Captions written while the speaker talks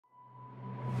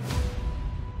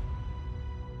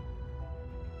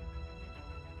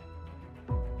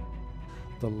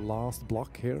the last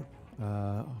block here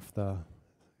of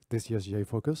this year's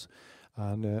Jfokus,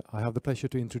 and I have the pleasure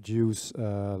to introduce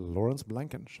Lawrence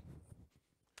Blankensh.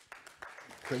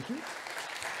 Thank you.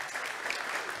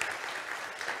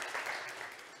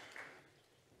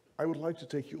 I would like to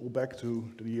take you all back to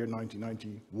the year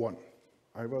 1991.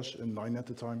 I was in 9 at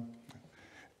the time,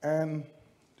 and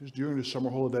just during the summer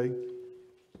holiday,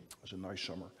 it was a nice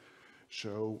summer,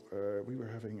 so we were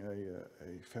having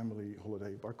a family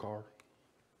holiday by car.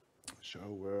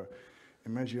 So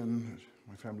imagine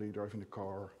my family driving the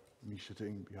car, me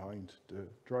sitting behind the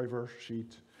driver's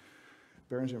seat,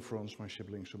 parents in front, my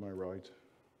siblings on my right,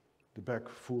 the back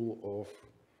full of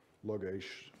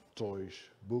luggage, toys,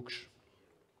 books,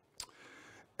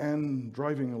 and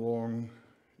driving along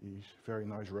these very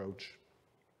nice roads.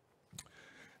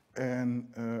 And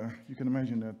you can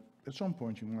imagine that at some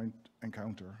point you might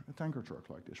encounter a tanker truck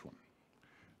like this one.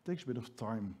 It takes a bit of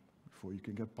time before you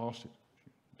can get past it.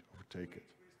 You need to overtake it.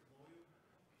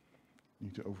 You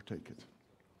need to overtake it.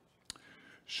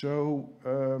 So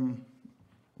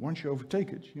once you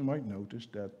overtake it, you might notice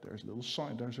that there's a little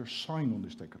sign. There's a sign on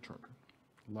this tanker truck,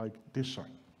 like this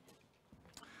sign.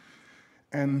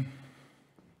 And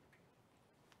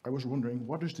I was wondering,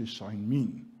 what does this sign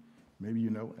mean? Maybe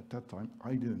you know, at that time,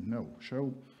 I didn't know.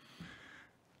 So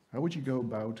how would you go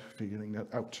about figuring that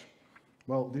out?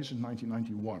 Well, this is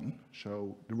 1991,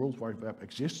 so the World Wide Web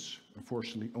exists.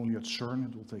 Unfortunately, only at CERN.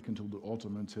 It will take until the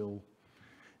autumn until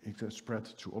it gets spread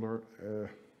to other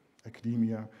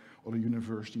academia, other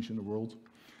universities in the world.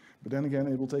 But then again,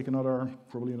 it will take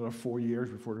probably another 4 years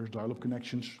before there's dial-up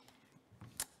connections.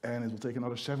 And it will take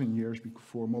another 7 years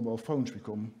before mobile phones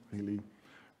become really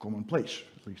commonplace,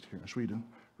 at least here in Sweden.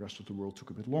 The rest of the world took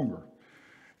a bit longer.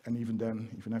 And even then,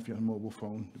 even if you have a mobile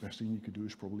phone, the best thing you could do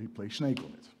is probably play Snake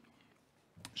on it.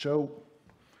 So,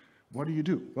 what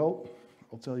do? Well,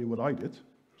 I'll tell you what I did.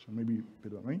 So maybe a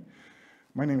bit about me.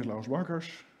 My name is Lawrence Blankensh.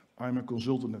 I'm a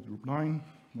consultant at Group 9.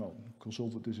 Well,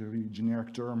 consultant is a really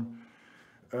generic term.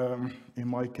 In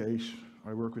my case,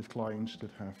 I work with clients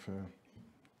that have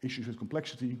issues with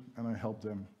complexity, and I help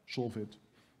them solve it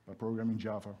by programming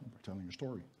Java, by telling a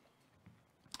story.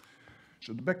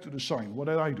 So back to the sign. What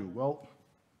did I do? Well,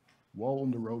 while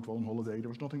on the road, while on holiday, there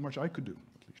was nothing much I could do,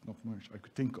 at least not much I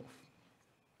could think of.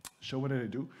 So what did I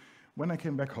do? When I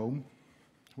came back home,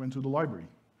 I went to the library,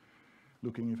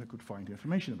 looking if I could find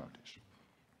information about this.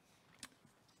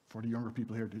 For the younger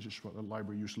people here, this is what a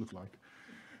library used to look like.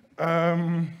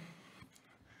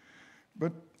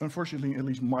 But unfortunately, at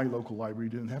least my local library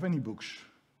didn't have any books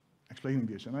explaining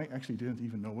this, and I actually didn't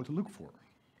even know what to look for.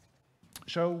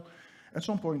 So at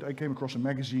some point, I came across a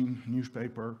magazine,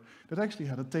 newspaper, that actually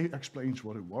had explains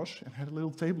what it was, and had a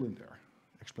little table in there,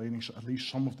 explaining at least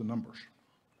some of the numbers.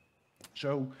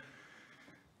 So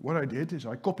what I did is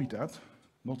I copied that,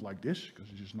 not like this, because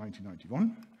this is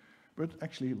 1991, but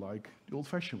actually like the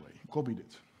old-fashioned way, copied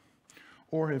it.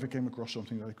 Or if I came across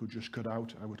something that I could just cut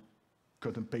out, I would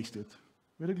cut and paste it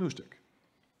with a glue stick.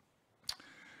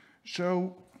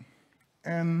 So,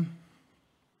 and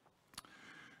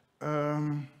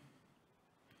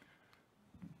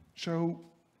so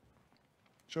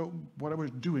what I was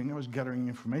doing, I was gathering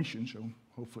information, so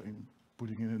hopefully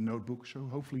putting it in a notebook, so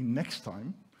hopefully next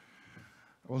time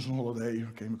I was on holiday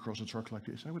or came across a truck like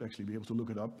this, I would actually be able to look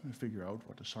it up and figure out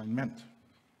what the sign meant.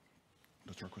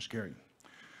 The truck was scary.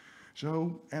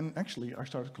 So, and actually I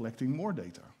started collecting more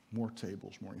data, more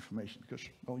tables, more information, because,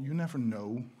 well, you never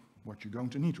know what you're going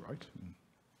to need, right? And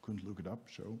couldn't look it up,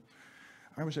 so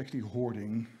I was actually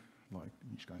hoarding like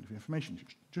these kind of information,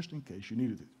 just in case you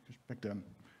needed it. Because back then,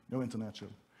 no internet, so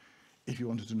if you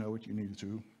wanted to know it, you needed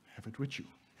to have it with you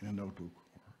in a notebook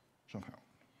or somehow.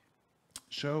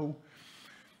 So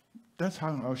that's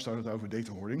how I started out with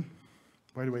data hoarding.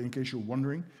 By the way, in case you're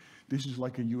wondering, this is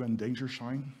like a UN danger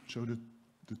sign. So the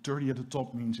 30 at the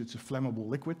top means it's a flammable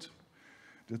liquid.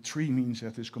 The 3 means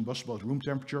that it's combustible at room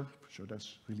temperature, so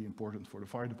that's really important for the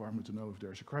fire department to know if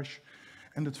there's a crash.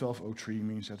 And the 1203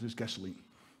 means that it's gasoline.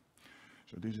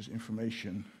 So this is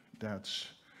information that's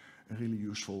really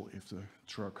useful if the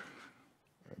truck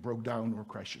broke down or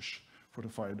crashes for the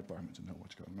fire department to know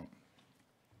what's going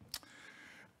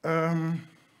on.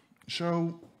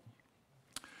 So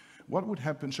what would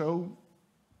happen? So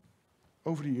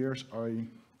over the years, I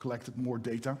collected more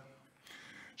data.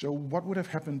 So what would have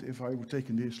happened if I would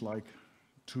taken this like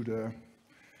to the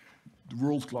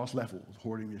world-class level of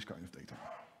hoarding this kind of data?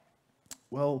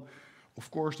 Well,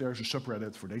 of course, there's a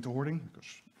subreddit for data hoarding,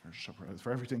 because there's a subreddit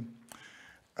for everything.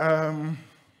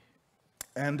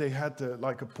 And they had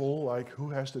like a poll, like who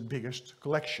has the biggest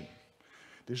collection?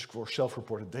 This is for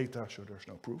self-reported data, so there's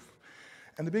no proof.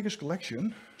 And the biggest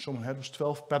collection someone had was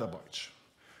 12 petabytes.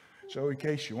 So in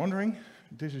case you're wondering,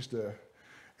 this is the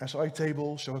SI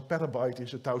table, so a petabyte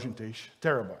is 1,000-ish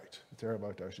terabyte. A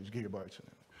terabyte is gigabytes.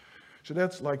 So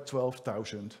that's like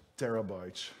 12,000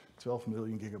 terabytes, 12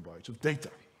 million gigabytes of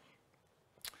data.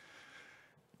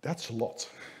 That's a lot.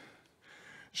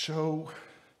 So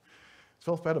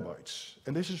 12 petabytes,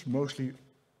 and this is mostly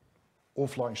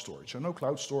offline storage. So no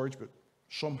cloud storage, but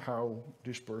somehow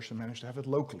this person managed to have it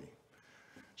locally.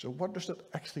 So what does that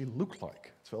actually look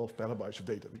like, 12 petabytes of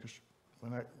data? Because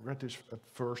when I read this at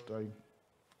first, I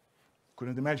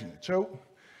couldn't imagine it. So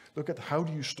look at how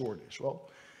do you store this? Well,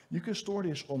 you can store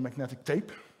this on magnetic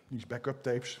tape, these backup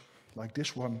tapes, like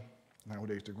this one,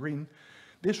 nowadays they're green.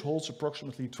 This holds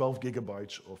approximately 12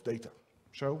 gigabytes of data.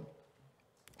 So,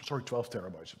 sorry, 12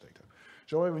 terabytes of data.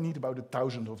 So we need about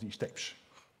 1,000 of these tapes.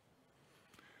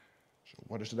 So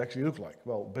what does it actually look like?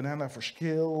 Well, banana for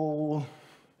scale,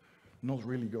 not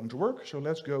really going to work. So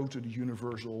let's go to the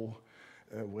universal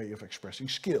way of expressing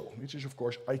scale, which is of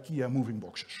course IKEA moving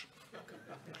boxes.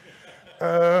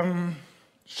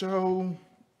 So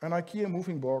an IKEA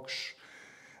moving box,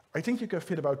 I think you can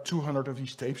fit about 200 of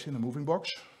these tapes in a moving box.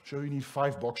 So you need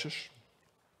 5 boxes.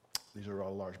 These are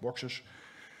rather large boxes.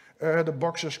 The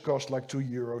boxes cost like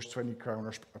 €2, 20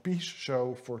 kroners a piece.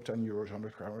 So for 10 euros,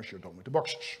 100 kroners, you're done with the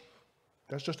boxes.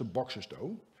 That's just the boxes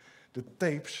though. The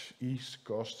tapes each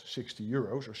cost 60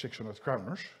 euros or 600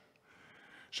 kroners.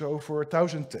 So for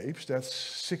 1,000 tapes, that's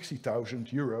 60,000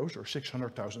 euros or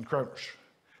 600,000 kroners.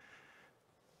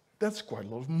 That's quite a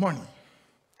lot of money.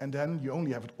 And then you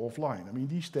only have it offline. I mean,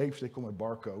 these tapes, they come with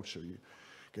barcodes, so you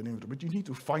can inventory, but you need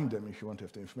to find them if you want to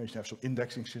have the information, have some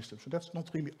indexing system. So that's not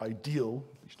really ideal,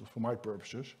 at least not for my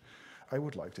purposes. I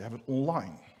would like to have it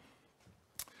online.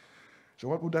 So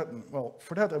what would that, well,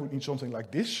 for that I would need something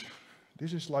like this.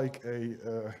 This is like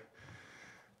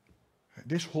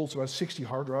this holds about 60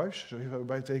 hard drives. So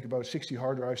if I take about 60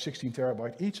 hard drives, 16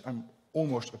 terabyte each, I'm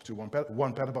almost up to one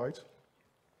petabyte.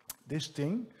 This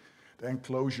thing, the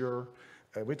enclosure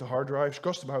with the hard drives,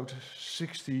 cost about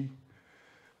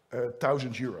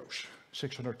 60,000 euros,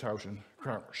 600,000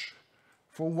 kroners,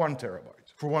 for 1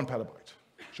 terabyte, for 1 petabyte.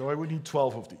 So I would need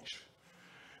 12 of these.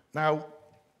 Now,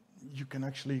 you can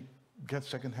actually get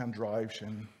second-hand drives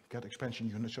and get expansion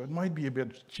units, so it might be a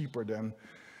bit cheaper than,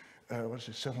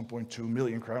 7.2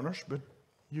 million kroners, but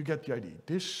you get the idea.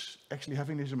 This, actually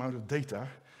having this amount of data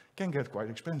can get quite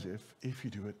expensive if you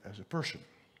do it as a person.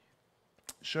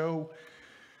 So,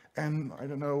 and I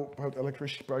don't know about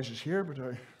electricity prices here, but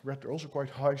I read they're also quite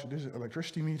high. So this is an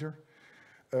electricity meter,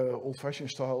 old-fashioned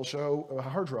style. So a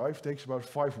hard drive takes about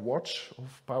 5 watts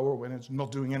of power when it's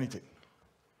not doing anything.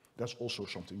 That's also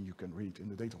something you can read in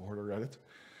the data hoarder Reddit.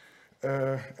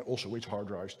 Also which hard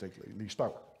drives take least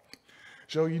power.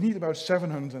 So you need about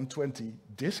 720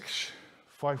 disks,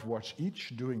 5 watts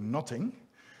each, doing nothing.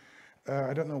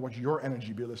 I don't know what your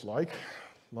energy bill is like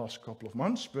last couple of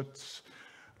months, but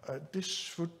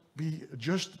this would be,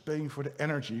 just paying for the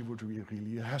energy would be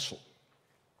really a hassle.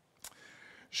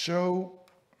 So,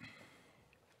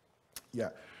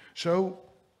 yeah, so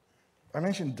I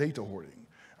mentioned data hoarding.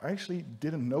 I actually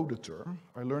didn't know the term.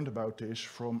 I learned about this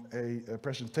from a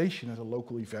presentation at a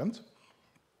local event,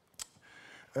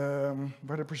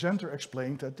 where the presenter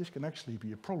explained that this can actually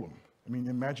be a problem. I mean,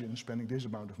 imagine spending this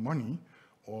amount of money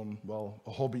on, well,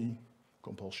 a hobby,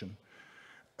 compulsion.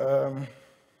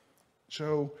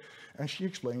 And she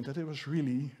explained that it was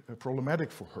really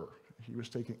problematic for her. She was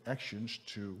taking actions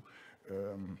to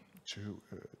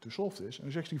solve this, and it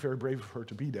was actually very brave of her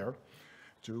to be there,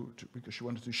 because she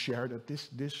wanted to share that this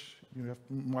you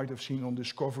might have seen on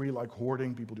Discovery, like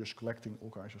hoarding, people just collecting all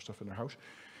kinds of stuff in their house.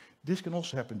 This can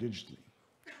also happen digitally.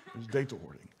 It's data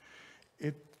hoarding.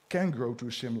 It can grow to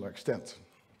a similar extent.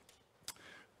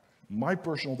 My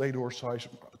personal data hoard size,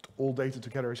 all data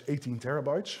together, is 18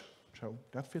 terabytes. So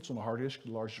that fits on a hard disk,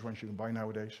 the largest ones you can buy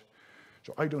nowadays.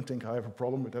 So I don't think I have a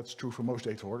problem, but that's true for most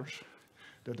data hoarders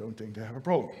that don't think they have a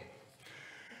problem.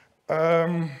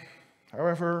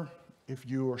 However, if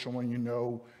you or someone you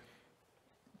know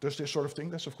does this sort of thing,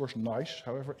 that's of course nice.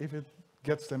 However, if it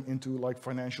gets them into like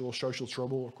financial or social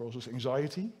trouble or causes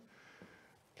anxiety,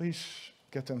 please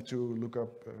get them to look up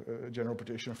a general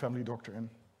practitioner, family doctor, and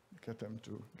get them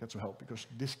to get some help, because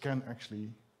this can actually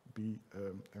be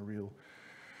a real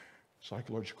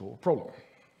psychological problem.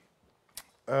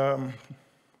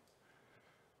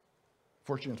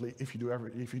 Fortunately, if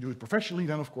you do it professionally,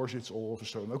 then of course it's all of a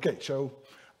sudden okay. So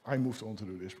I moved on to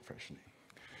do this professionally.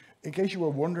 In case you were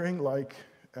wondering, like,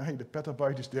 hey, the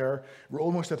petabyte is there. We're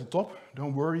almost at the top.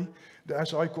 Don't worry. The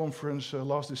SI conference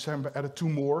last December added 2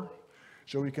 more,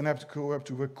 so we can have to go up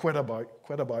to a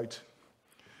quetabyte.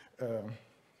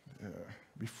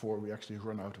 before we actually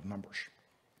run out of numbers.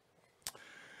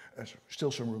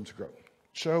 Still some room to grow.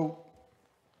 So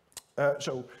I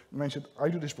mentioned I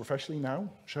do this professionally now.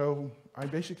 So I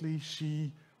basically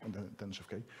see, and then it's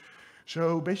okay.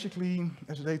 So basically,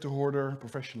 as a data hoarder,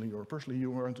 professionally or personally, you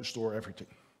want to store everything.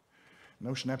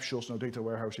 No snapshots, no data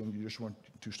warehousing, you just want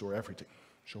to store everything.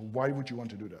 So why would you want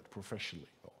to do that professionally?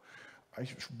 Well, I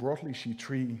broadly see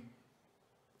three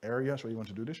areas where you want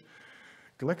to do this.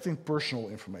 Collecting personal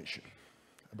information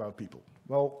about people.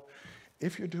 Well,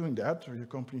 if you're doing that, or your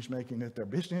company's making it their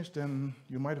business, then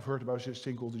you might have heard about this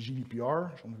thing called the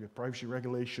GDPR, some of your privacy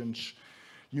regulations.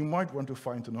 You might want to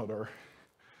find another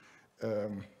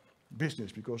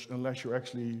business, because unless you're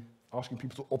actually asking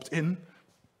people to opt in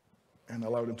and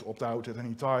allow them to opt out at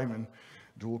any time and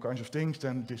do all kinds of things,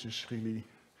 then this is really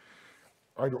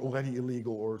either already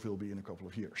illegal or it will be in a couple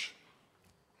of years.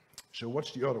 So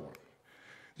what's the other one?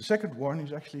 The second one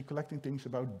is actually collecting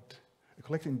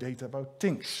data about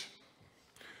things.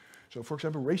 So for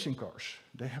example, racing cars,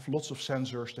 they have lots of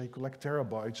sensors, they collect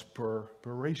terabytes per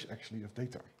race actually of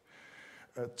data.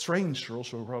 Trains are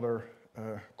also rather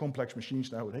complex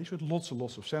machines nowadays with lots and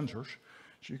lots of sensors,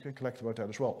 so you can collect about that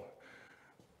as well.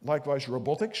 Likewise,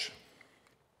 robotics,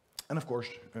 and of course,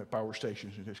 power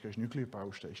stations, in this case nuclear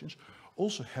power stations,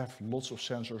 also have lots of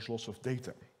sensors, lots of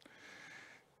data.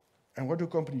 And what do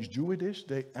companies do with this?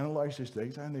 They analyze this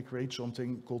data and they create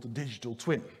something called a digital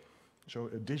twin. So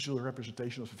a digital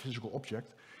representation of a physical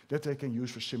object that they can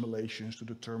use for simulations to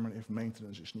determine if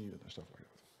maintenance is needed and stuff like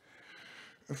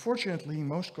that. Unfortunately,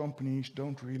 most companies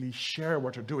don't really share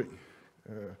what they're doing.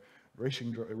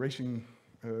 Racing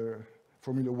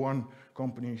Formula One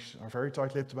companies are very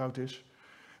tight-lipped about this.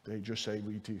 They just say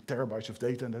we need terabytes of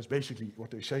data, and that's basically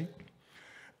what they say.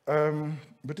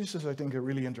 But this is, I think, a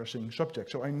really interesting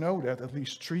subject. So I know that at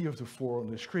least 3 of the 4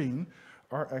 on the screen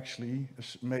are actually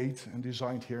made and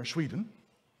designed here in Sweden,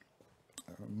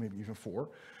 maybe even 4.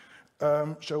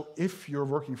 So if you're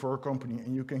working for a company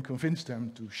and you can convince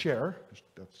them to share, because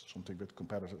that's something with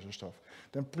competitors and stuff,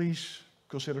 then please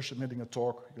consider submitting a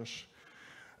talk, because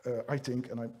I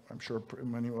think, and I'm sure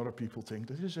many other people think,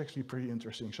 that this is actually a pretty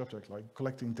interesting subject, like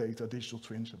collecting data, digital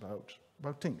twins about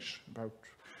things,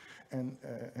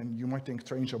 and you might think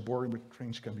trains are boring, but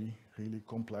trains can be really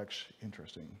complex,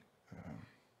 interesting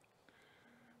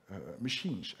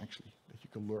machines, actually, that you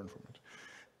can learn from it.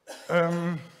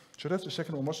 So that's the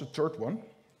second one. What's the third one?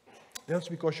 That's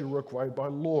because you're required by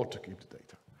law to keep the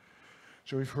data.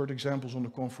 So we've heard examples on the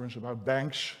conference about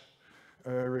banks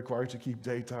required to keep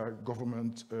data,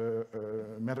 government,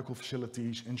 medical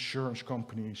facilities, insurance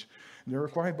companies. And they're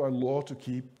required by law to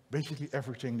keep basically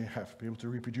everything they have, be able to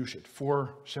reproduce it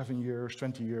for 7 years,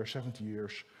 20 years, 70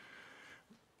 years,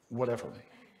 whatever.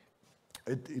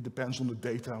 It depends on the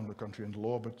data, on the country and the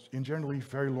law, but in generally,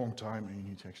 very long time, and you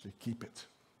need to actually keep it.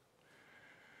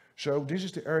 So this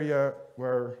is the area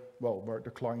where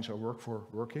the clients I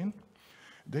work in.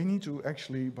 They need to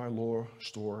actually, by law,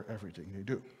 store everything they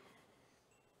do.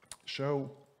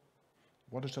 So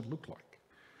what does that look like?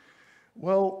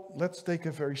 Well, let's take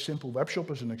a very simple web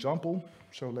shop as an example.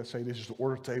 So let's say this is the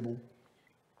order table.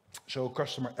 So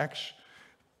customer X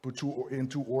put in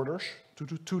 2 orders to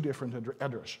 2 different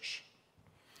addresses.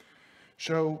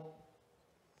 So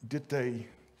did they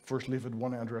first live at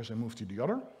one address and move to the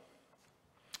other?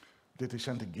 Did they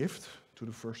send a gift to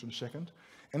the first or the second?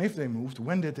 And if they moved,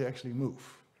 when did they actually move?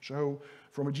 So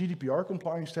from a GDPR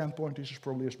compliance standpoint, this is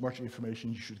probably as much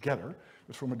information you should gather.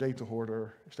 But from a data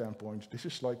hoarder standpoint, this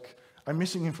is like, I'm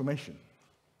missing information.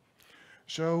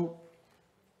 So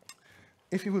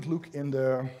if you would look in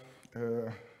the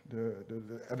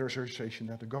address registration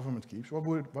that the government keeps,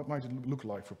 what might it look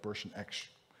like for person X?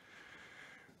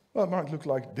 Well, it might look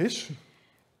like this.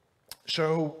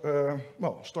 So,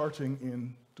 starting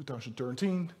in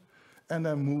 2013, and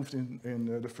then moved in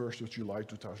the 1st of July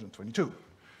 2022.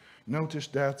 Notice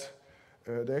that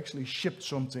they actually shipped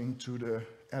something to the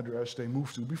address they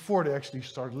moved to before they actually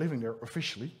started living there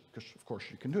officially, because of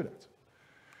course you can do that.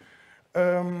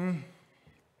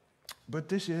 But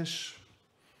this is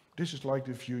like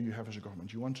the view you have as a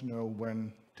government. You want to know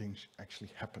when things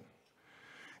actually happen.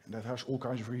 And that has all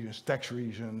kinds of reasons, tax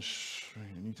reasons.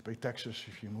 You need to pay taxes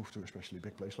if you move to especially a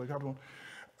big place like that one.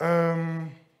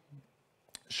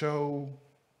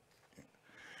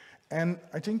 And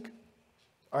I think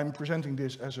I'm presenting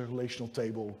this as a relational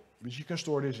table, but you can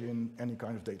store this in any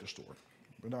kind of data store.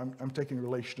 But I'm taking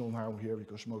relational now here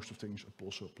because most of things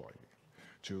also apply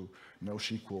to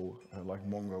NoSQL, like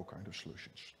Mongo kind of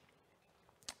solutions.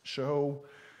 So,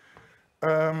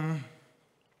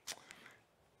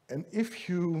 And if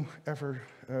you ever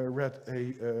read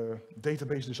a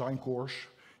database design course,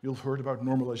 you'll have heard about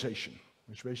normalization,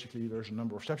 which basically there's a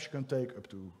number of steps you can take, up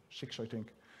to 6, I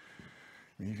think,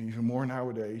 maybe even more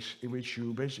nowadays, in which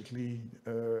you basically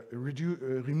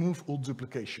remove all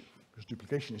duplication. Because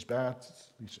duplication is bad, it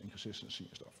leads to inconsistency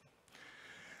and stuff.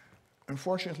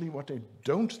 Unfortunately, what they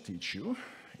don't teach you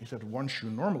is that once you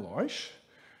normalize,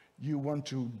 you want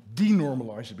to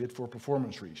denormalize a bit for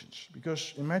performance reasons.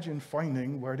 Because imagine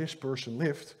finding where this person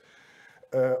lived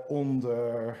on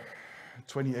the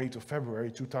 28th of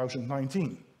February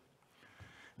 2019.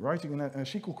 Writing a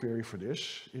SQL query for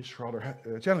this is rather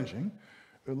challenging,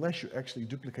 unless you actually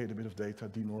duplicate a bit of data,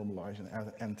 denormalize, and add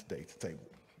an end date table.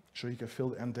 So you can fill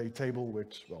the end date table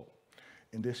with, well,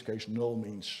 in this case, null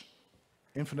means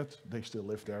infinite, they still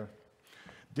live there.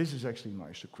 This is actually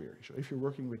nice to query. So if you're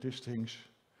working with these things,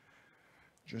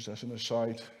 just as an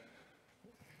aside,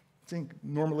 I think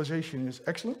normalization is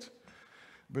excellent,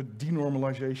 but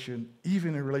denormalization,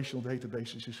 even in relational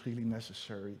databases, is really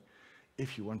necessary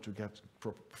if you want to get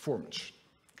proper performance.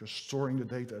 Because storing the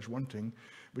data is one thing,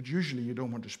 but usually you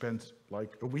don't want to spend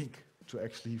like a week to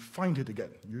actually find it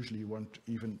again. Usually you want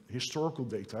even historical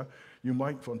data, you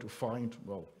might want to find,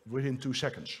 well, within 2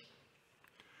 seconds.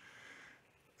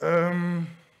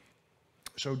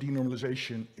 So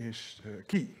denormalization is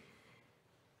key.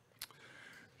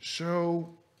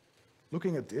 So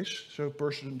looking at this, so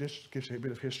this gives a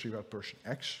bit of history about person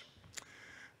X.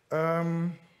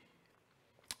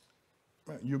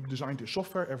 You designed the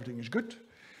software, everything is good,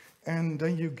 and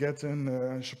then you get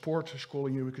a support is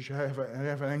calling you because you have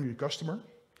an angry customer.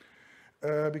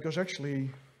 Because actually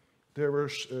there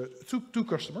was two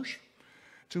customers,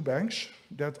 2 banks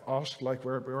that asked like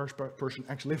where is person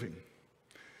X living,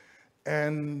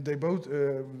 and they both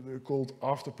called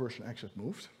after person X had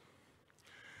moved.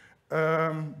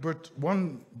 But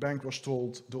one bank was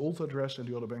told the old address and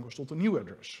the other bank was told the new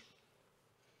address.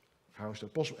 How is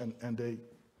that possible? And they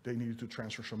needed to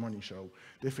transfer some money, so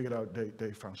they figured out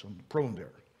they found some problem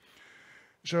there.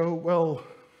 So, well,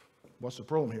 what's the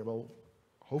problem here? Well,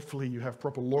 hopefully you have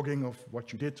proper logging of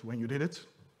what you did when you did it.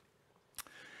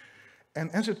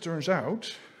 And as it turns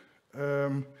out,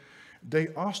 they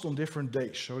asked on different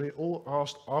days. So they all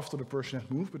asked after the person had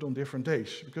moved, but on different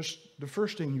days. Because the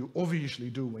first thing you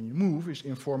obviously do when you move is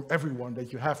inform everyone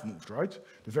that you have moved, right?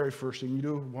 The very first thing you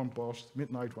do, one past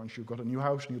midnight, once you've got a new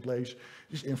house, new place,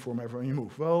 is inform everyone you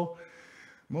move. Well,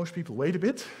 most people wait a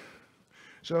bit.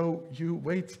 So you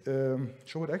wait.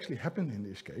 So what actually happened in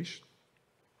this case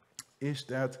is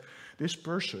that this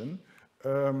person,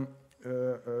 so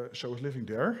was living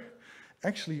there,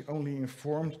 actually only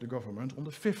informed the government on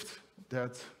the 5th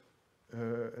that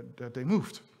they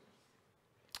moved.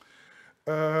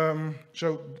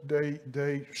 So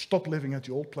they stopped living at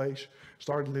the old place,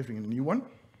 started living in a new one.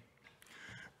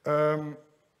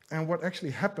 And what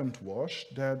actually happened was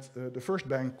that the first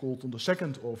bank called on the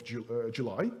 2nd of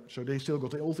July, so they still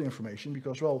got the old information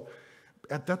because, well,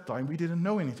 at that time we didn't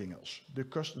know anything else. The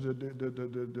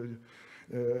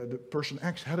person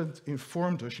X hadn't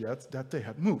informed us yet that they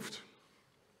had moved,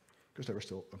 because they were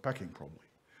still unpacking probably.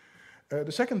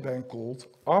 The second bank called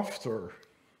after,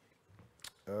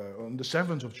 on the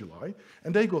 7th of July,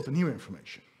 and they got the new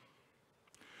information.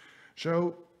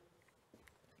 So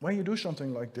when you do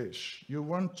something like this, you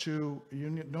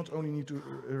not only need to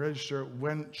register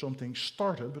when something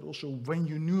started, but also when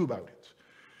you knew about it.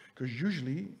 Because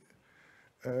usually,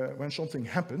 when something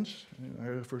happens, I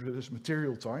refer to it as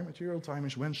material time. Material time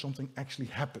is when something actually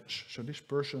happens. So this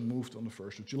person moved on the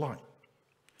 1st of July.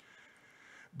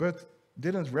 But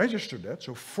didn't register that,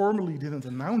 so formally didn't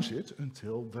announce it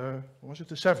until the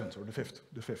 7th or the 5th?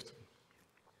 The 5th.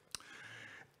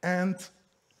 And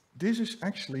this is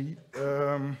actually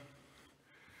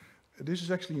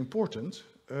important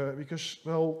because,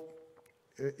 well,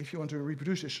 if you want to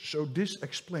reproduce this, so this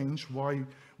explains why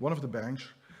one of the banks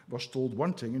was told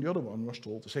one thing and the other one was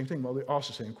told the same thing. Well, they asked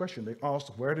the same question. They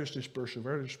asked, where does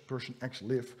person X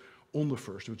live on the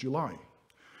 1st of July?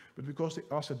 But because they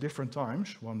asked at different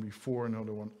times, one before and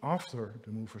another one after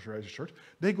the move was registered,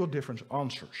 they got different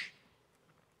answers.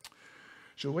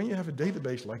 So when you have a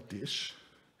database like this,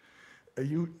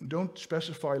 you don't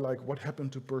specify like what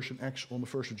happened to person X on the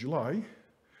 1st of July.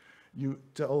 You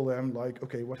tell them like,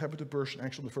 okay, what happened to person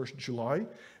X on the 1st of July?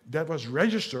 That was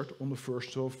registered on the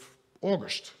 1st of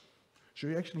August. So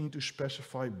you actually need to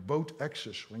specify both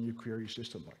X's when you query a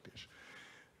system like this.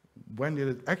 When did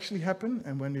it actually happen,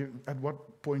 and at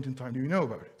what point in time do you know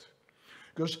about it?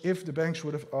 Because if the banks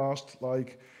would have asked,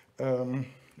 like,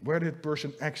 where did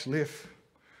person X live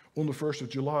on the 1st of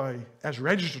July, as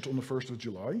registered on the 1st of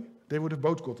July, they would have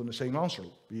both gotten the same answer,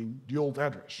 being the old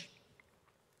address.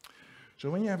 So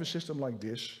when you have a system like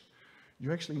this,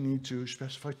 you actually need to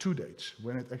specify 2 dates,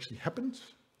 when it actually happened,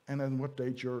 and then what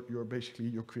date you're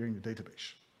querying the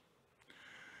database.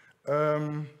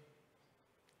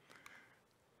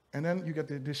 And then you get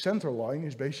the center line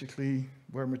is basically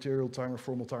where material time or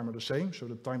formal time are the same, so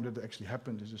the time that it actually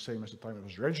happened is the same as the time it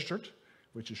was registered,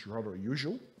 which is rather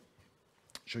usual.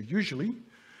 So usually,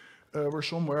 we're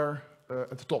somewhere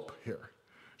at the top here.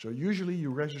 So usually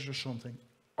you register something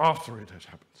after it has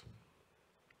happened.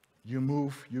 You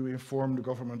move, you inform the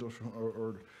government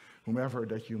or whomever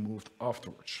that you moved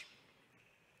afterwards.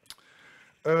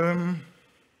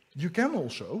 You can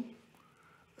also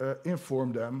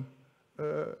inform them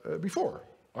before.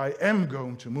 I am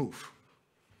going to move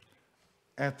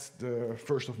at the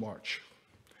 1st of March.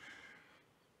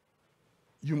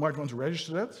 You might want to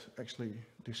register that. Actually,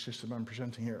 this system I'm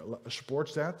presenting here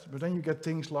supports that. But then you get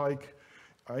things like,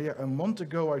 a month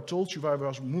ago I told you I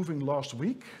was moving last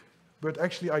week, but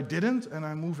actually I didn't, and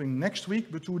I'm moving next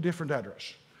week, but to a different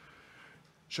address.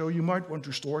 So you might want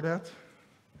to store that,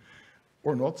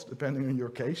 or not, depending on your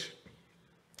case.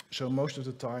 So most of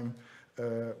the time,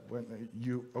 when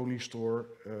you only store,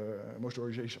 most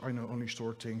organizations I know only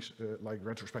store things like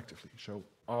retrospectively, so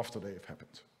after they have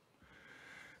happened.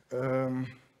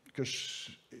 Because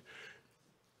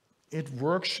it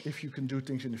works if you can do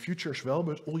things in the future as well,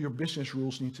 but all your business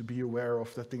rules need to be aware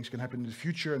of that things can happen in the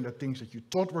future, and that things that you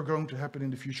thought were going to happen in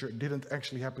the future didn't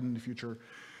actually happen in the future.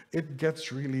 It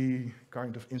gets really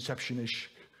kind of inception-ish.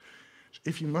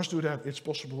 If you must do that, it's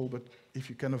possible, but if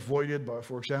you can avoid it by,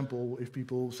 for example, if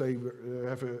people say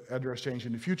have an address change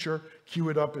in the future, queue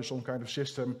it up in some kind of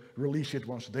system, release it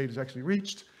once the date is actually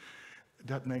reached,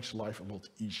 that makes life a lot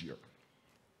easier.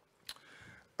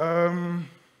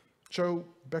 So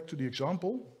back to the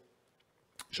example.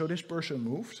 So this person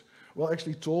moved, well,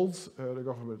 actually told the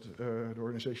government, the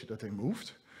organization that they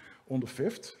moved on the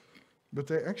 5th, but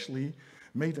they actually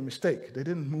made a mistake. They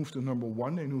didn't move to number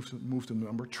 1, they moved to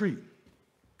number 3.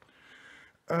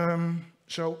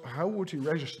 So how would he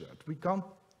register that? We can't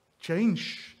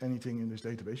change anything in this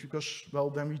database because, well,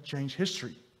 then we change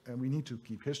history. And we need to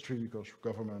keep history because of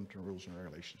government and rules and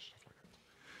regulations, stuff like that.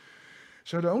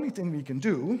 So the only thing we can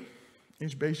do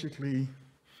is basically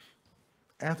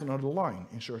add another line,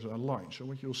 insert another line. So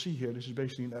what you'll see here, this is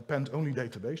basically an append-only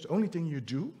database. The only thing you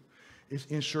do is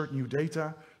insert new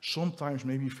data, sometimes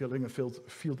maybe filling a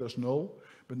field as null,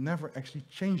 but never actually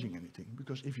changing anything,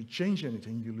 because if you change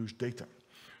anything, you lose data.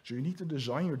 So you need to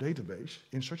design your database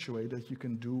in such a way that you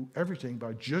can do everything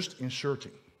by just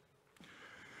inserting.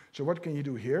 So what can you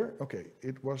do here? Okay,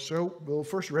 it was so, we'll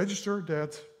first register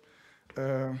that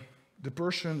the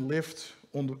person lived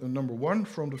on the number 1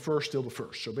 from the 1st till the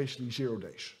 1st, so basically 0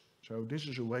 days. So this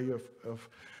is a way of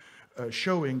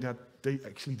showing that they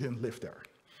actually didn't live there.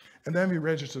 And then we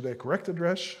register their correct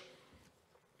address.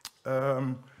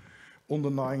 On the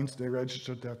 9th, they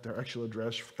registered that their actual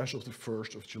address as of the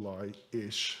 1st of July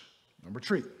is number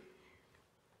 3.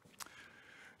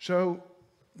 So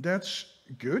that's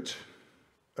good,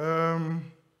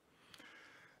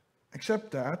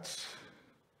 except that,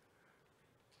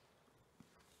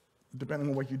 depending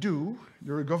on what you do,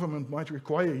 your government might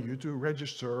require you to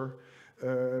register,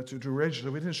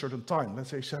 within a certain time, let's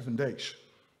say 7 days.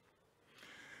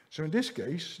 So in this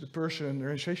case, the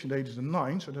registration date is the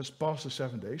 9th, so that's past the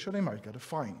 7 days, so they might get a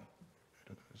fine.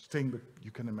 That's a thing, but you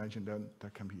can imagine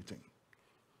that can be a thing.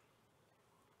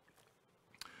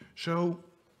 So,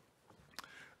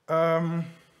 but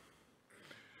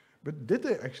did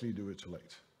they actually do it too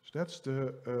late? So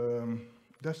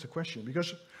that's the question,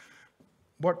 because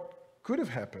what could have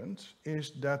happened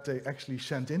is that they actually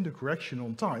sent in the correction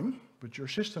on time, but your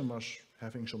system was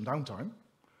having some downtime,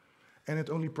 and it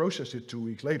only processed it 2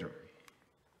 weeks later.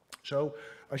 So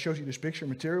I showed you this picture,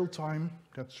 material time,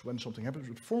 that's when something happens.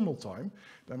 With formal time,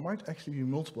 there might actually be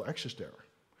multiple access there.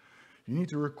 You need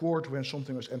to record when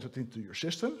something was entered into your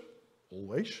system,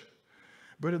 always,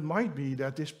 but it might be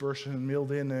that this person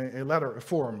mailed in a letter, a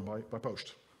form by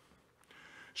post.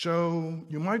 So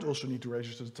you might also need to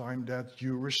register the time that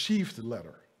you received the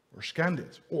letter or scanned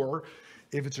it, or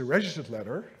if it's a registered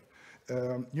letter,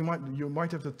 you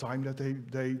might have the time that they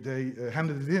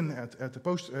handed it in at the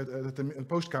post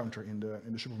counter in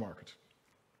the supermarket.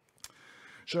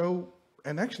 So,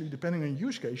 and actually, depending on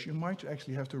use case, you might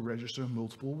actually have to register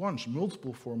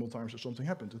multiple formal times that something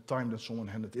happened. The time that someone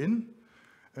handed in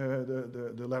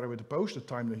the letter with the post, the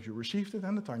time that you received it,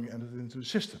 and the time you entered it into the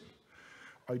system.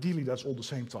 Ideally, that's all the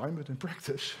same time, but in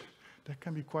practice, there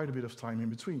can be quite a bit of time in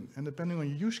between. And depending on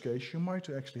your use case, you might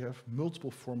actually have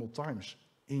multiple formal times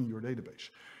in your database.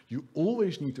 You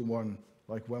always need the one,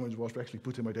 like when it was actually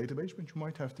put in my database, but you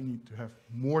might have to need to have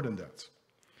more than that.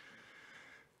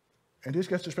 And this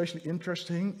gets especially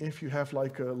interesting if you have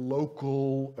like a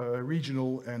local,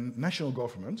 regional and national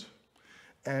government,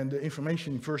 and the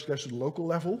information first gets to the local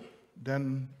level,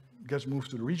 then gets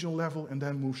moved to the regional level, and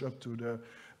then moves up to the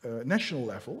national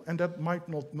level, and that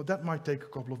might take a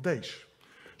couple of days.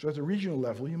 So at the regional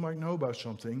level, you might know about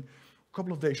something a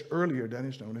couple of days earlier than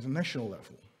is known at the national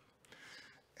level.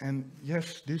 And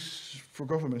yes, this, for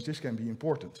governments, this can be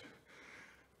important.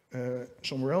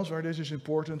 Somewhere else where this is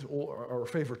important, our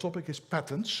favorite topic is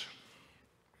patents.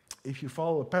 If you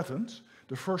file a patent,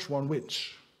 the first one wins.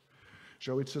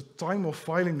 So it's the time of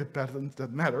filing the patent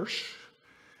that matters.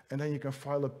 And then you can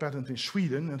file a patent in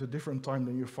Sweden at a different time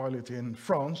than you file it in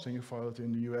France, than you file it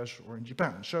in the US or in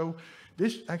Japan. So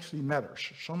this actually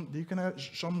matters.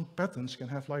 Some patents can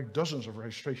have like dozens of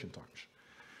registration times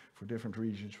for different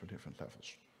regions, for different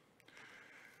levels.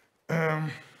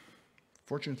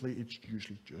 Fortunately, it's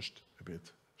usually just a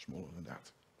bit smaller than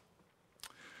that.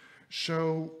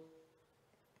 So,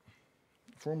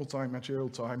 formal time, material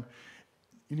time,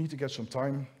 you need to get some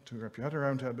time to wrap your head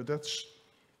around that, but that's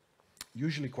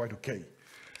usually quite okay.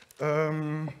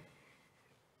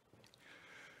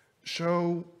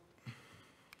 So,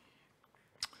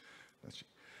 let's see.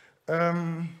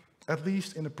 At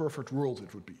least in a perfect world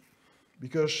it would be.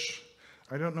 Because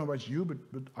I don't know about you, but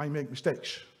I make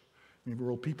mistakes. I mean,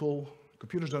 we're all people.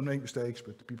 Computers don't make mistakes,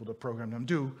 but the people that program them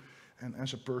do. And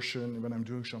as a person, when I'm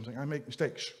doing something, I make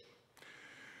mistakes.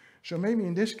 So maybe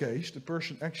in this case, the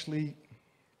person actually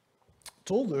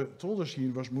told us he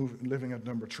was living at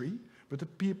number 3, but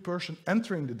the person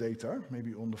entering the data,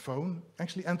 maybe on the phone,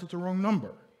 actually entered the wrong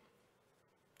number.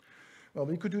 Well,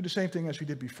 we could do the same thing as we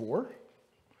did before,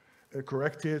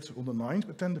 correct it on the 9th,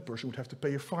 but then the person would have to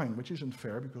pay a fine, which isn't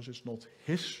fair because it's not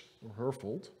his or her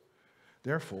fault,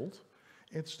 their fault.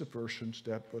 It's the person's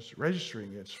that was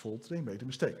registering its fault. They made a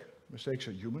mistake. Mistakes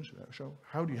are humans, so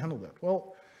how do you handle that?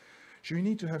 Well, so you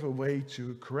need to have a way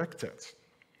to correct that.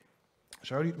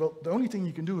 So, well, the only thing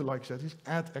you can do like that is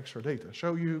add extra data.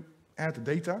 So you add the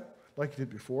data, like you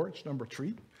did before, it's number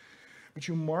 3, but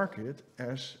you mark it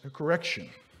as a correction.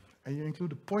 And you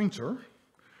include a pointer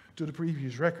to the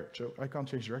previous record. So I can't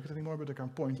change the record anymore, but I can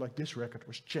point like this record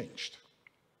was changed.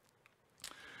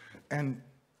 And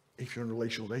if you're in a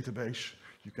relational database,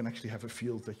 you can actually have a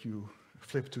field that you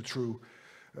flip to true,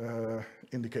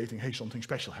 indicating, hey, something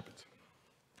special happened.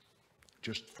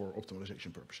 Just for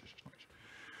optimization purposes.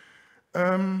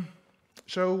 Nice.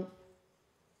 So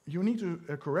you need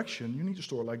a correction, you need to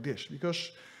store like this,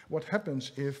 because what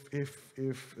happens if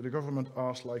the government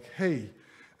asks like, hey,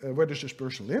 where does this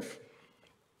person live?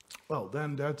 Well,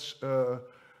 then that's well,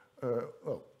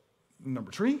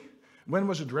 number 3. When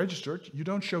was it registered? You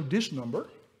don't show this number.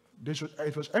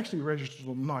 It was actually registered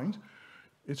on the 9th.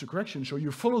 It's a correction, so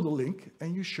you follow the link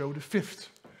and you show the 5th.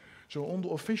 So on the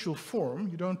official form,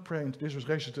 you don't print this was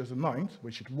registered at the 9th,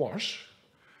 which it was.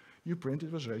 You print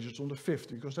it was registered on the 5th,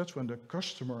 because that's when the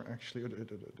customer actually, or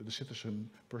the citizen,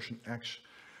 person X,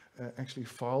 actually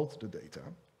filed the data.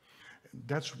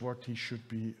 That's what he should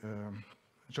be,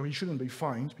 so he shouldn't be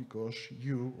fined because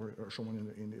you or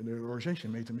someone in the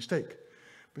organization made a mistake.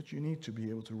 But you need to be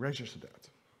able to register that.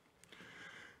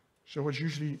 So what's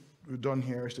usually done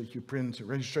here is that you print a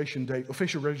registration date,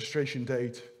 official registration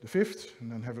date, the 5th,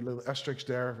 and then have a little asterisk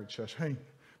there which says, hey,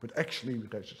 but actually we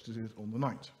registered it on the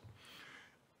 9th.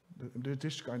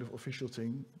 This kind of official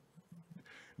thing,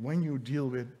 when you deal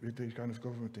with these kind of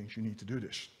government things, you need to do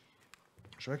this.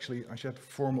 So actually, I said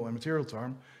formal and material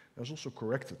time, there's also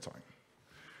corrected time.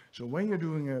 So when you're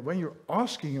doing, when you're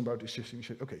asking about this system, you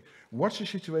say, okay, what's the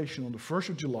situation on the 1st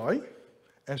of July,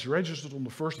 as registered on the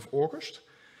 1st of August,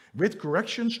 with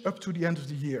corrections up to the end of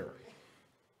the year?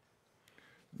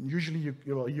 Usually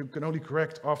you can only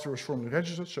correct after it's formally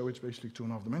registered, so it's basically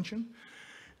 2.5 dimension.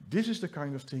 This is the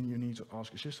kind of thing you need to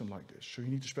ask a system like this. So you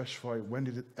need to specify when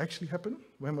did it actually happen,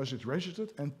 when was it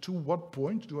registered, and to what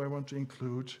point do I want to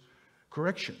include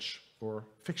corrections or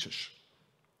fixes.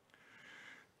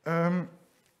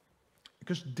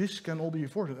 Because this can all be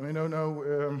afforded. I mean,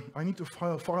 I need to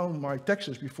file my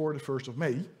taxes before the 1st of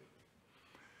May,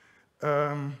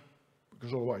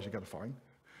 because otherwise you get a fine.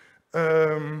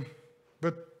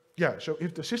 But yeah, so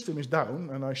if the system is down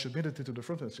and I submitted it to the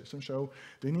front-end system, so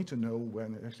they need to know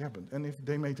when it actually happened. And if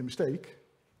they made a mistake,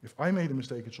 if I made a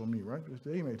mistake, it's on me, right? But if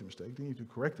they made a mistake, they need to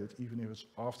correct it, even if it's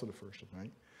after the 1st of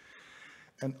May.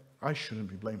 And I shouldn't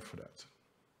be blamed for that.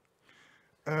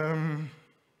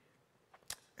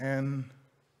 And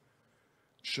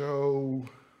so,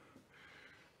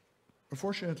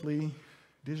 unfortunately,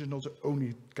 This is not the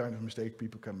only kind of mistake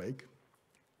people can make.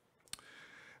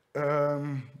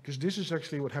 Because this is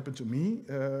actually what happened to me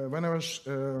when I was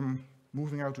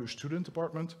moving out to a student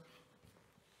apartment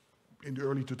in the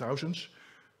early 2000s.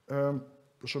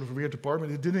 Sort of a weird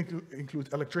apartment. It didn't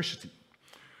include electricity.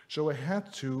 So I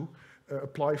had to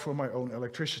apply for my own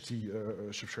electricity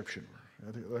subscription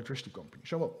at the electricity company.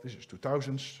 So, well, this is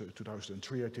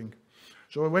 2003, I think.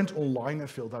 So I went online and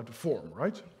filled out the form,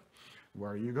 right?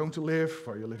 Where are you going to live?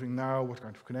 Where are you living now? What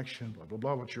kind of connection? Blah, blah,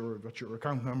 blah. What's your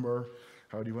account number?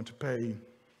 How do you want to pay?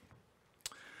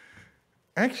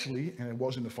 Actually, and it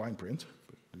was in the fine print,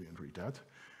 but I didn't read that.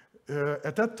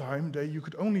 At that time, you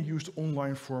could only use the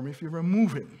online form if you were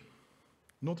moving,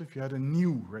 not if you had a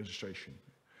new registration.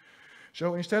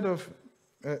 So instead of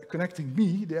connecting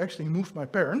me, they actually moved my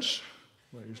parents,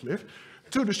 where I used to live,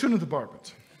 to the student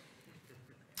apartment.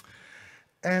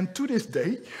 And to this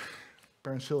day,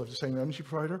 parents still have the same energy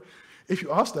provider. If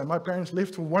you ask them, my parents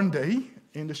lived for 1 day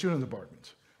in the student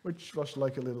apartment, which was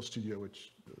like a little studio,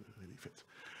 which really fit.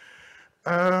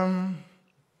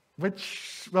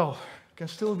 Which, well, can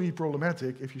still be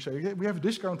problematic if you say, yeah, we have a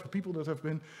discount for people that have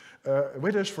been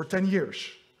with us for 10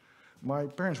 years. My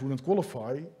parents wouldn't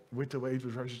qualify with the way it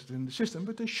was registered in the system,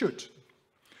 but they should.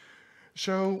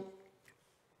 So,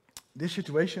 this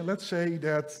situation, let's say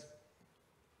that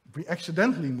we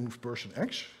accidentally moved person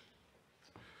X.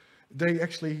 They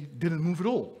actually didn't move at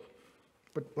all.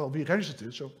 But, well, we registered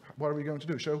it, so what are we going to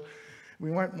do? So,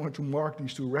 we might want to mark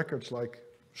these two records like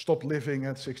stop living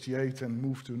at 68 and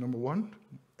move to number 1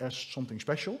 as something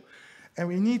special. And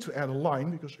we need to add a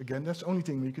line, because again, that's the only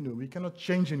thing we can do. We cannot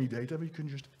change any data, we can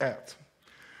just add.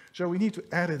 So we need to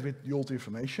add it with the old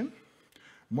information,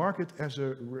 mark it as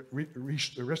a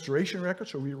restoration record,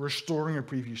 so we're restoring a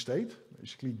previous state,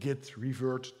 basically git,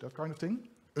 revert, that kind of thing,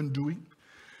 undoing,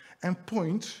 and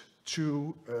point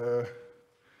to the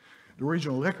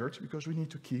original record, because we need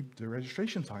to keep the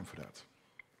registration time for that.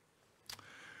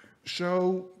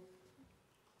 So,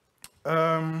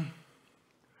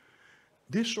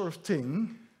 this sort of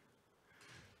thing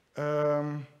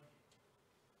can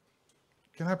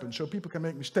happen. So people can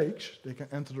make mistakes, they can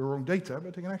enter the wrong data,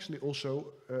 but they can actually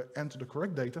also enter the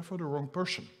correct data for the wrong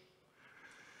person.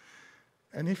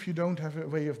 And if you don't have a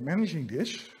way of managing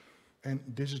this, and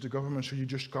this is the government, so you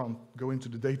just can't go into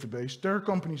the database. There are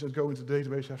companies that go into the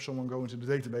database, have someone go into the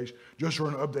database, just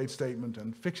run an update statement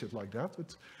and fix it like that.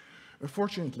 But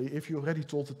unfortunately, if you already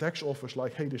told the tax office,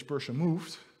 like, hey, this person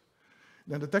moved,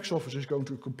 then the tax office is going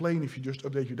to complain if you just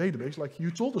update your database, like,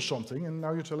 you told us something, and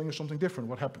now you're telling us something different.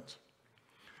 What happened?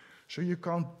 So you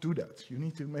can't do that. You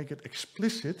need to make it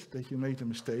explicit that you made a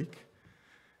mistake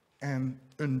and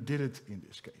undid it in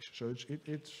this case. So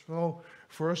it's well,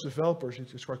 for us developers,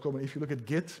 it's quite common. If you look at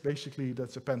Git, basically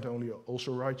that's append only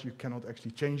also right. You cannot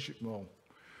actually change it. Well,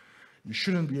 you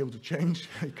shouldn't be able to change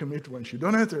a commit once you've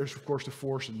done it. There's of course the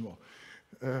force, and well,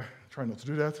 try not to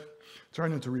do that. Try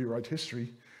not to rewrite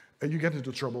history. You get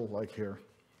into trouble like here.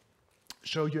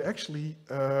 So you actually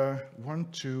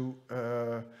want to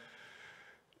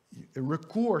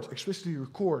explicitly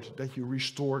record that you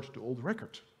restored the old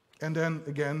record. And then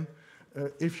again,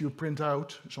 if you print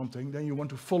out something, then you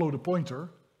want to follow the pointer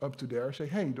up to there, say,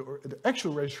 hey, the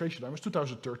actual registration time was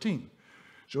 2013.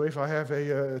 So if I have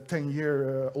a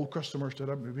 10-year old customers that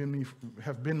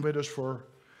have been with us for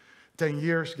 10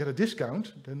 years, get a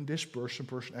discount, then this person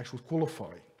actually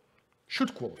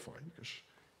should qualify, because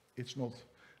it's not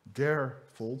their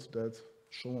fault that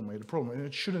someone made a problem, and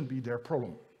it shouldn't be their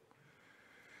problem.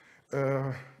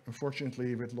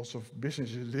 Unfortunately, with lots of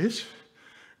businesses, it is.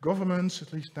 Governments,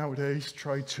 at least nowadays,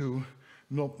 try to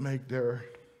not make their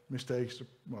mistakes,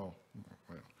 well,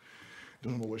 it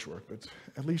doesn't always work, but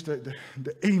at least the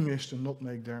aim is to not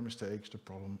make their mistakes the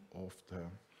problem of the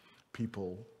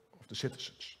people, of the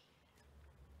citizens.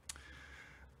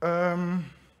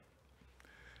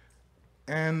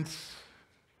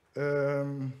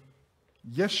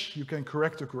 Yes, you can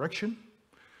correct a correction.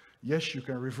 Yes, you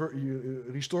can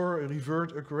restore,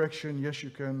 revert a correction. Yes, you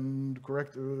can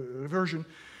correct a reversion.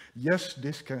 Yes,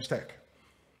 this can stack.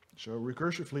 So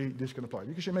recursively, this can apply.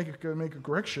 Because you make a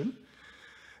correction,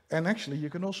 and actually you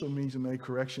can also need to make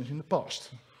corrections in the past.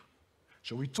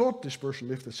 So we thought this person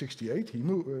lived at 68,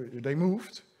 they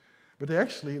moved, but they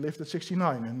actually lived at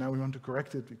 69, and now we want to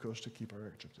correct it because to keep our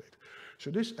records up to date.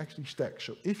 So this actually stacks.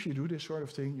 So if you do this sort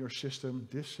of thing, your system,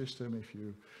 this system, if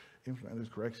you implement it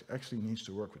correct, actually needs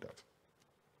to work with that.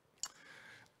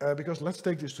 Because let's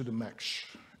take this to the max.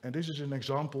 And this is an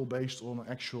example based on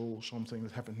actual something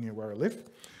that happened near where I live.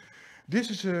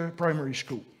 This is a primary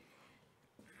school.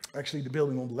 Actually, the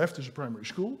building on the left is a primary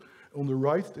school. On the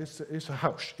right is a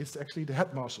house. It's actually the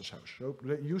headmaster's house. So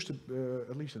they used to,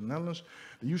 at least in the Netherlands,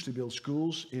 they used to build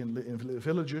schools in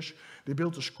villages. They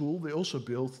built a school. They also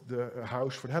built a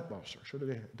house for the headmaster, so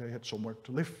they had somewhere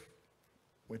to live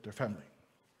with their family.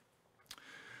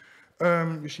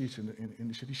 You see it's in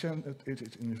the city center,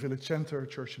 it's in the village center,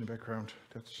 church in the background.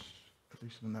 That's, at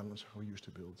least in the Netherlands, how we used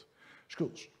to build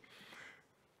schools.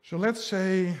 So let's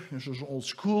say this was an old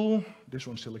school. This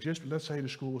one still exists, but let's say the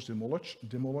school was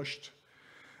demolished.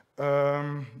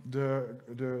 The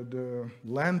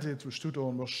land it was stood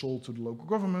on was sold to the local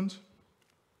government,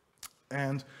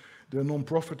 and the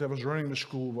non-profit that was running the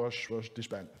school was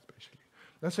disbanded, basically.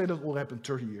 Let's say that all happened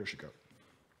 30 years ago.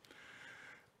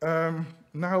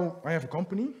 Now I have a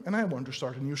company, and I want to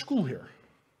start a new school here.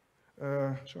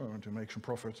 So I want to make some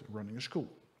profit running a school.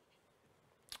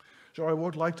 So I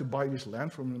would like to buy this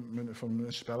land from the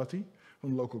municipality,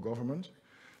 from the local government,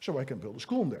 so I can build a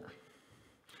school there.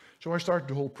 So I started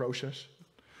the whole process.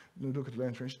 Look at the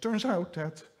land range. It turns out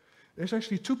that there's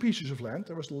actually two pieces of land.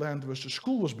 There was the land where the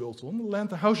school was built on, the land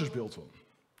the house was built on.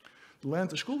 The land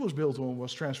the school was built on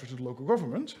was transferred to the local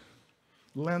government.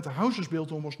 The land the house was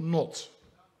built on was not.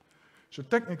 So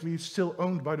technically it's still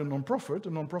owned by the non-profit, a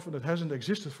non-profit that hasn't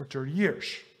existed for 30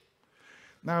 years.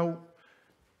 Now,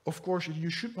 of course,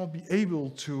 you should not be able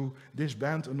to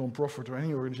disband a non-profit or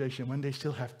any organization when they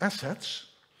still have assets.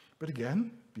 But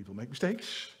again, people make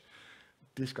mistakes.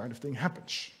 This kind of thing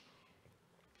happens.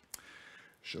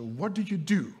 So what do you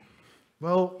do?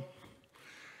 Well,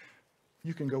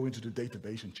 you can go into the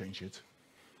database and change it.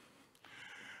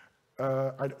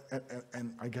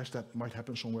 And I guess that might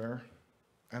happen somewhere.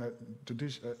 And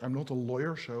I'm not a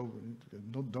lawyer, so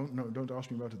don't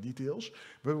ask me about the details.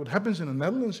 But what happens in the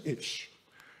Netherlands is,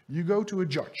 you go to a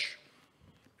judge,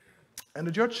 and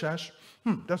the judge says,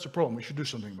 that's a problem, we should do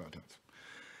something about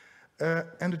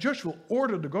that. And the judge will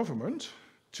order the government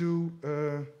to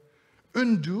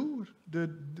undo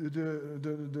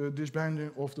the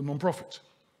disbanding of the non-profit.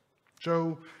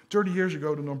 So 30 years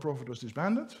ago, the non-profit was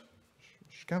disbanded,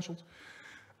 was cancelled.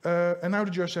 And now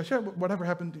the judge says, yeah, whatever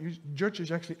happened, the judge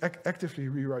is actually actively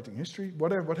rewriting history.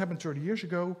 What happened 30 years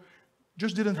ago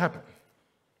just didn't happen.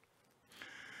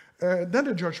 Then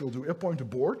the judge will appoint a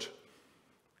board,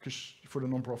 because for the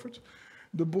non-profit.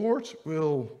 The board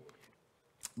will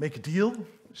make a deal,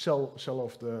 sell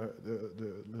off the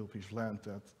little piece of land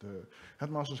that the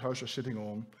headmaster's house was sitting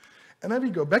on. And then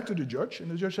we go back to the judge, and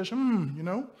the judge says, you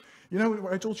know,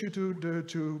 I told you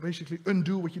to basically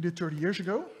undo what you did 30 years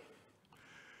ago.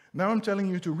 Now I'm telling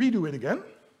you to redo it again,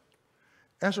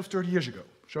 as of 30 years ago.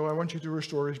 So I want you to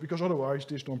restore it, because otherwise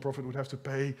this non-profit would have to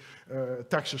pay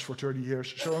taxes for 30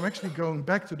 years. So I'm actually going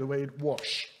back to the way it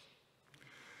was.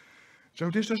 So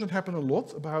this doesn't happen a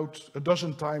lot, about a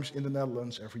dozen times in the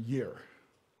Netherlands every year.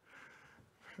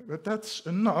 But that's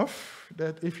enough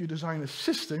that if you design a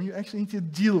system, you actually need to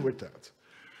deal with that.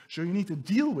 So you need to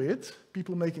deal with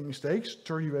people making mistakes,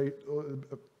 30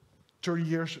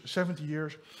 years, 70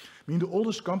 years. I mean, the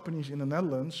oldest companies in the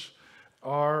Netherlands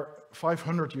are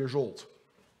 500 years old.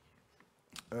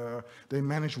 They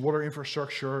manage water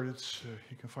infrastructure.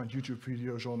 You can find YouTube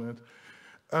videos on it.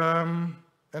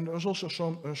 And there's also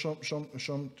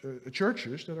some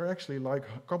churches that are actually like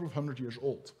a couple of hundred years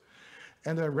old.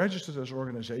 And they're registered as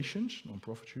organizations,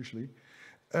 non-profits usually.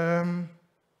 And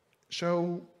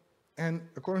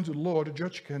according to the law, the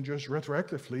judge can just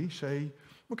retroactively say,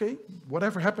 okay,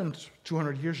 whatever happened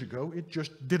 200 years ago, it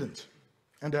just didn't.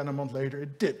 And then a month later,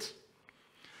 it did.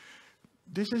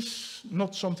 This is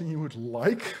not something you would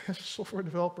like as a software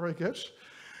developer, I guess.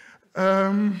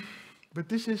 But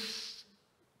this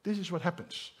is what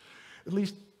happens. At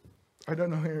least, I don't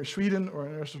know here in Sweden or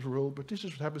in the rest of the world, but this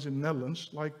is what happens in the Netherlands,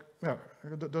 like a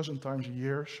dozen times a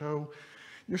year. So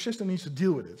your system needs to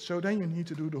deal with it. So then you need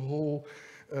to do the whole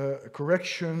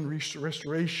correction,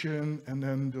 restoration, and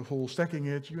then the whole stacking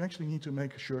it. You actually need to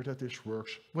make sure that this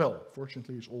works well.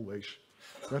 Fortunately, it's always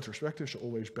retrospective, so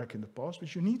always back in the past,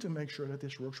 but you need to make sure that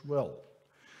this works well.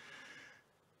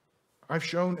 I've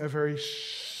shown a very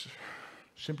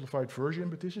simplified version,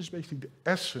 but this is basically the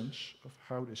essence of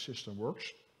how this system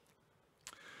works.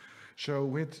 So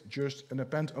with just an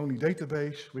append-only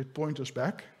database with pointers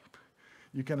back,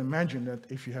 you can imagine that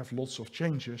if you have lots of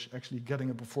changes, actually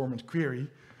getting a performance query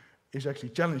is actually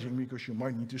challenging, because you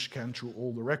might need to scan through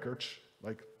all the records,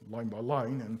 like line by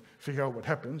line, and figure out what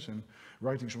happens, and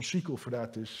writing some SQL for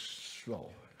that is, well,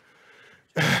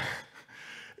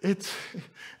 it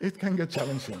can get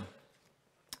challenging.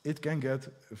 It can get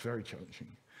very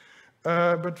challenging.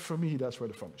 But for me, that's where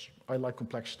the fun is. I like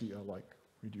complexity, I like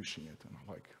reducing it, and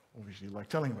I obviously like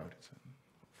telling about it, and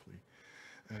hopefully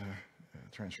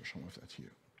transfer some of that to you.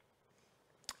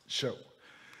 So,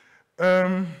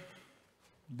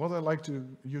 what I'd like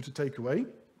you to take away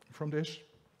from this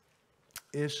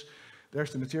is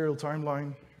there's the material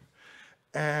timeline,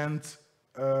 and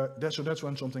that's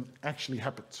when something actually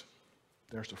happened.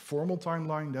 There's the formal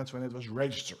timeline, that's when it was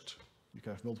registered. You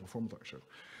can have multiple formal timelines.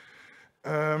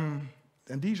 So,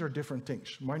 and these are different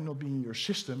things. Might not be in your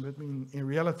system, but in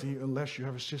reality, unless you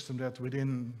have a system that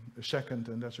within a second,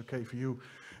 and that's okay for you,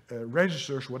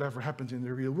 registers whatever happened in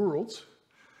the real world,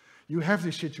 you have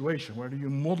this situation, whether you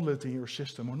model it in your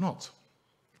system or not.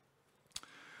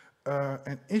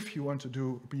 And if you want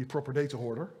to be a proper data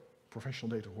hoarder, professional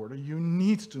data hoarder, you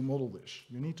need to model this.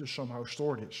 You need to somehow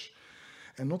store this.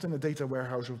 And not in a data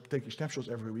warehouse of taking snapshots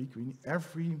every week.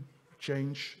 Every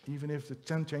change, even if the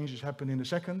 10 changes happen in a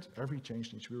second, every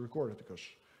change needs to be recorded because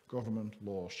government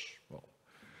laws, well,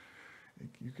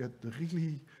 you get the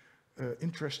really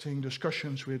interesting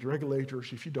discussions with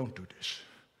regulators if you don't do this.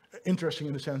 Interesting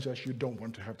in the sense that you don't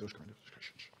want to have those kind of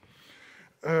discussions.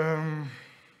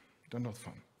 They're not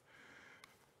fun.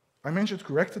 I mentioned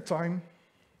corrected time.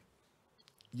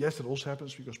 Yes, that also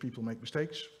happens because people make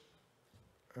mistakes.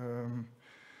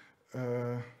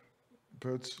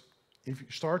 But if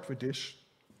you start with this,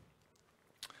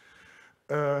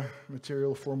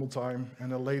 material, formal time,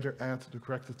 and then later add the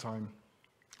corrected time,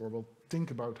 or we'll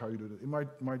think about how you do that. It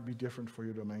might be different for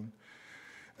your domain.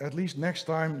 At least next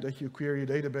time that you query a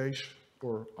database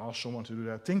or ask someone to do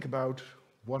that, think about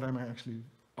what am I actually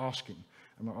asking.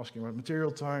 Am I asking about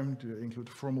material time? Do I include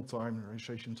the formal time,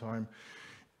 registration time?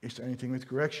 Is there anything with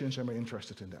corrections? Am I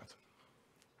interested in that?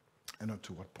 And up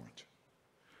to what point?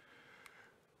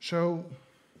 So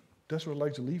that's what I'd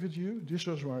like to leave with you. This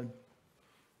was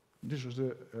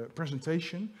the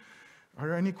presentation. Are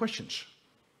there any questions?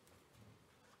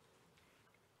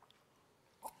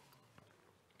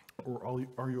 Or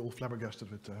are you all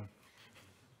flabbergasted with?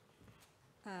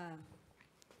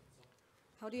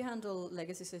 How do you handle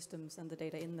legacy systems and the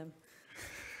data in them?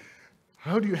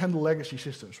 How do you handle legacy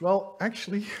systems? Well,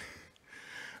 actually,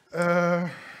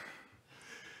 you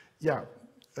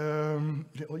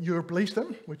replace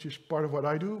them, which is part of what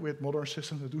I do with modern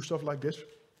systems that do stuff like this.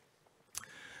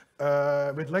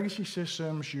 With legacy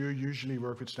systems, you usually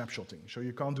work with snapshotting. So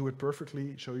you can't do it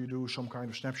perfectly, so you do some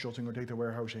kind of snapshotting or data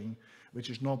warehousing, which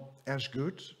is not as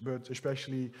good, but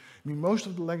especially, most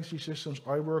of the legacy systems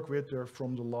I work with, they're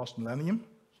from the last millennium,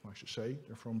 it's nice to say,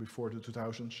 they're from before the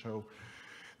 2000s, so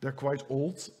they're quite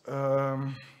old.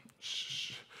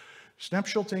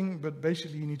 Snapshotting, but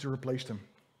basically you need to replace them.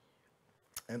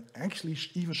 And actually,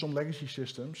 even some legacy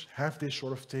systems have this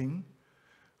sort of thing,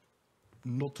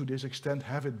 not to this extent,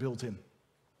 have it built in.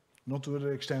 Not to the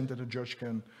extent that a judge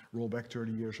can roll back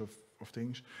 30 years of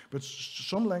things. But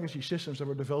some legacy systems that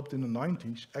were developed in the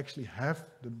 90s actually have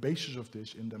the basis of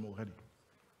this in them already.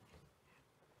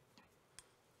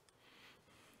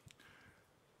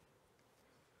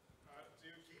 Do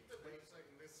you keep the data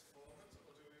in this format,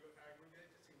 or do you aggregate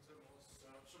it into more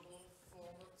searchable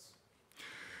formats?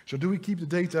 So do we keep the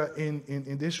data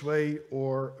in this way,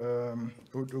 or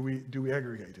do we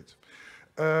aggregate it?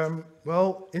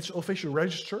 Well, it's official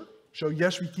register. So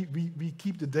yes, we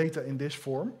keep the data in this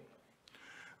form,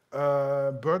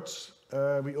 but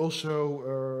we also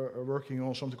are working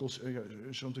on something called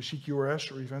something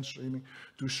CQRS or event streaming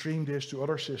to stream this to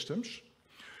other systems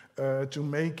to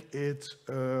make it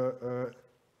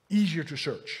easier to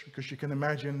search, because you can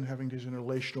imagine having this in a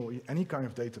relational, any kind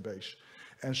of database,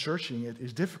 and searching it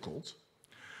is difficult.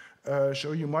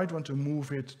 So you might want to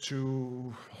move it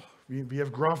to. We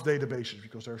have graph databases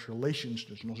because there's relations,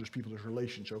 there's not just people, there's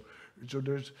relations. So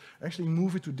there's actually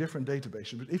move it to different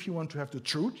databases. But if you want to have the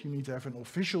truth, you need to have an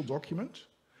official document.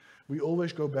 We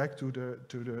always go back to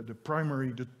the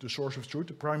primary, the source of truth,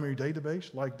 the primary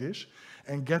database like this,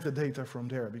 and get the data from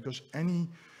there. Because any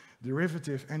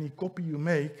derivative, any copy you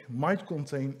make might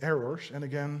contain errors. And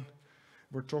again,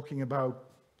 we're talking about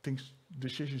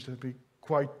decisions that be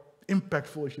quite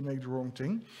impactful if you make the wrong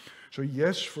thing. So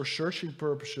yes, for searching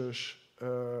purposes,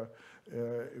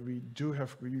 we do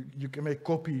have, you can make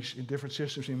copies in different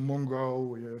systems in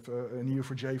Mongo, you have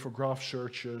Neo4j for graph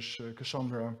searches,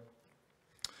 Cassandra,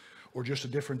 or just a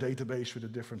different database with a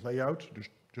different layout.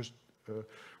 Just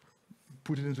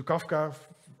put it into Kafka,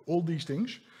 all these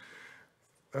things.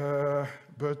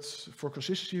 But for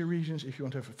consistency reasons, if you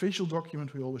want to have a visual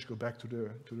document, we always go back to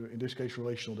the in this case,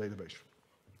 relational database.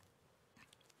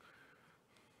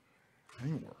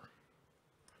 Any more?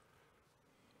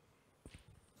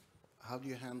 How do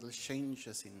you handle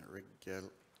changes in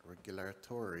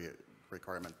regulatory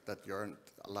requirement that you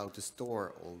aren't allowed to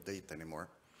store all data anymore?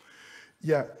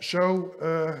 Yeah, so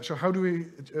how do we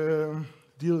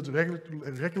deal with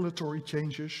regulatory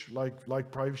changes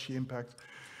like privacy impact.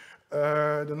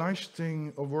 The nice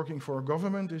thing of working for a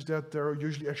government is that they're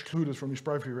usually excluded from these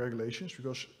privacy regulations,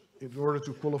 because in order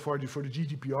to qualify for the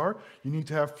GDPR, you need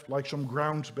to have like some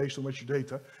ground based on what's your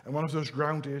data. And one of those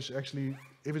ground is actually,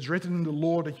 if it's written in the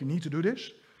law that you need to do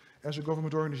this, as a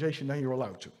government organization, then you're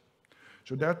allowed to.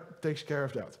 So that takes care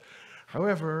of that.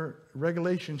 However,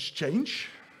 regulations change,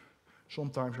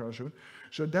 sometimes rather soon.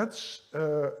 So that's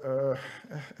a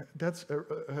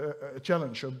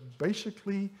challenge. So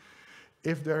basically,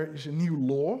 if there is a new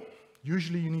law,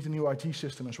 usually you need a new IT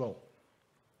system as well.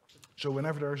 So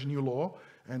whenever there is a new law,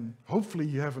 and hopefully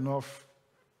you have enough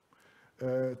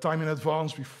time in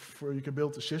advance before you can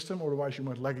build the system, otherwise you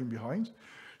might lagging behind.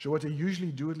 So what they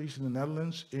usually do, at least in the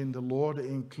Netherlands, in the law they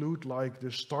include like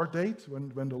the start date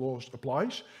when the law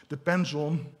applies, depends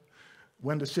on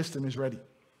when the system is ready.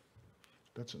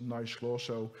 That's a nice clause.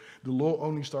 So the law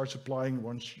only starts applying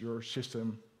once your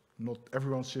system, not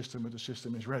everyone's system, but the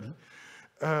system is ready.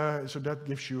 So that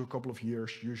gives you a couple of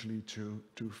years usually to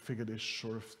figure this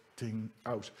sort of thing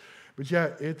out. But yeah,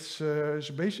 it's so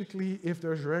basically if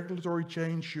there's regulatory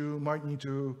change, you might need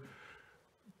to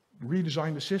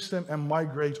redesign the system and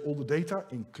migrate all the data,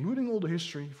 including all the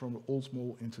history, from the old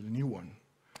model into the new one,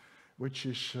 which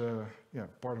is yeah,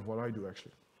 part of what I do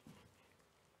actually.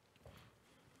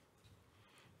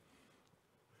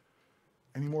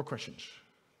 Any more questions?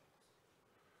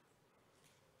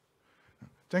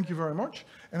 Thank you very much,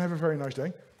 and have a very nice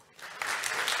day.